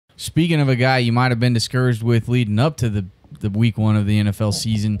Speaking of a guy you might have been discouraged with leading up to the week 1 of the NFL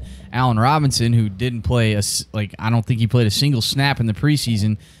season, Allen Robinson, who didn't play I don't think he played a single snap in the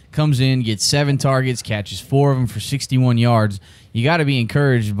preseason, comes in, gets 7 targets, catches 4 of them for 61 yards. You got to be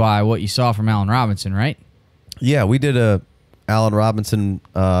encouraged by what you saw from Allen Robinson, right? Yeah, we did a Allen Robinson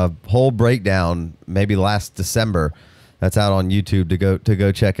whole breakdown maybe last December. That's out on YouTube to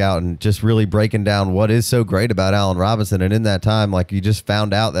go check out, and just really breaking down what is so great about Allen Robinson. And in that time, like, you just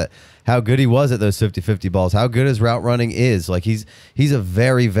found out that how good he was at those 50-50 balls, how good his route running is. Like, he's a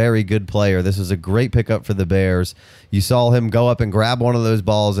very, very good player. This was a great pickup for the Bears. You saw him go up and grab one of those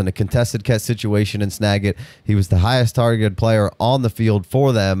balls in a contested catch situation and snag it. He was the highest targeted player on the field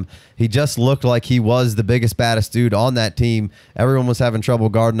for them. He just looked like he was the biggest, baddest dude on that team. Everyone was having trouble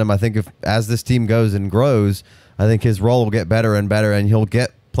guarding him. I think as this team goes and grows, I think his role will get better and better, and he'll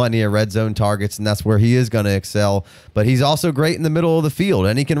get plenty of red zone targets, and that's where he is going to excel. But he's also great in the middle of the field,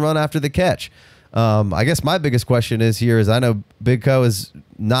 and he can run after the catch. I guess my biggest question is I know Big Co is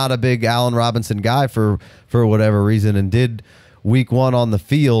not a big Allen Robinson guy for whatever reason, and did week 1 on the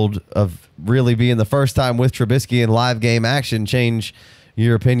field of really being the first time with Trubisky in live game action change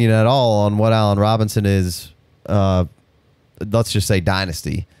your opinion at all on what Allen Robinson is, let's just say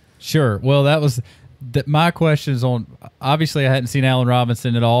Dynasty? Sure. Well, that was... my question is on, obviously I hadn't seen Allen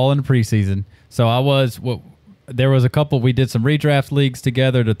Robinson at all in the preseason. So there was a couple, we did some redraft leagues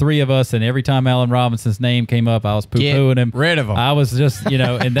together, the 3 of us, and every time Allen Robinson's name came up, I was poo-pooing him. Rid of him. I was just,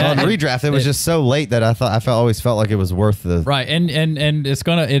 and that. On redraft, it was just so late that I always felt like it was worth the. Right. And it's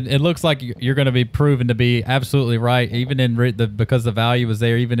it looks like you're going to be proven to be absolutely right, even in because the value was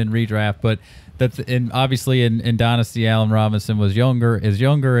there, even in redraft. But obviously in Dynasty, Allen Robinson is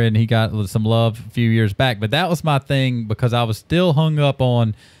younger, and he got some love a few years back. But that was my thing, because I was still hung up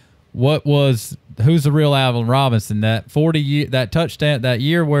on who's the real Allen Robinson. That touchdown that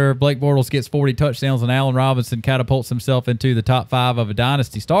year where Blake Bortles gets 40 touchdowns and Allen Robinson catapults himself into the top 5 of a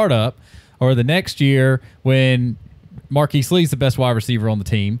Dynasty startup, or the next year when Marquise Lee's the best wide receiver on the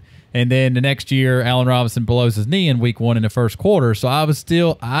team. And then the next year, Allen Robinson blows his knee in week 1 in the first quarter. So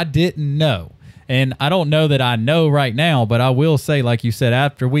I didn't know. And I don't know that I know right now, but I will say, like you said,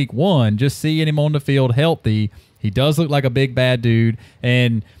 after week 1, just seeing him on the field healthy, he does look like a big, bad dude.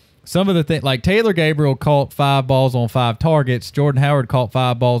 And some of the things, like Taylor Gabriel caught 5 balls on 5 targets. Jordan Howard caught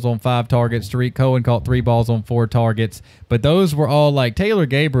 5 balls on 5 targets. Tariq Cohen caught 3 balls on 4 targets. But those were all like, Taylor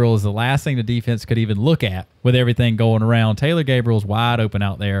Gabriel is the last thing the defense could even look at with everything going around. Taylor Gabriel's wide open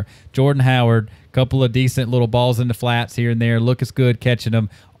out there. Jordan Howard, a couple of decent little balls in the flats here and there. Lucas Good catching them.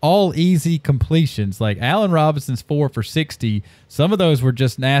 All easy completions. Like Allen Robinson's 4 for 60. Some of those were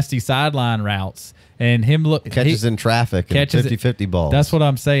just nasty sideline routes. And him catches in traffic, catches 50-50 balls. That's what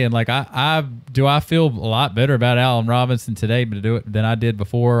I'm saying. Like I feel a lot better about Allen Robinson today than I did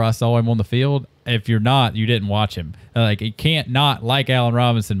before I saw him on the field. If you're not, you didn't watch him. Like, you can't not like Allen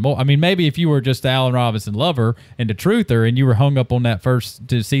Robinson more. I mean, maybe if you were just an Allen Robinson lover and a truther, and you were hung up on that first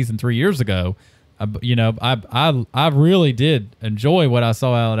season 3 years ago. I really did enjoy what I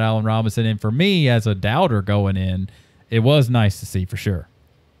saw out of Allen Robinson, and for me as a doubter going in, it was nice to see for sure.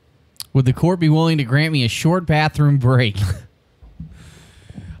 Would the court be willing to grant me a short bathroom break?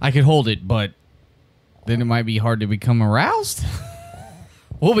 I could hold it, but then it might be hard to become aroused.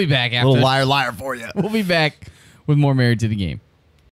 We'll be back after. Little liar for you. We'll be back with more Married to the Game.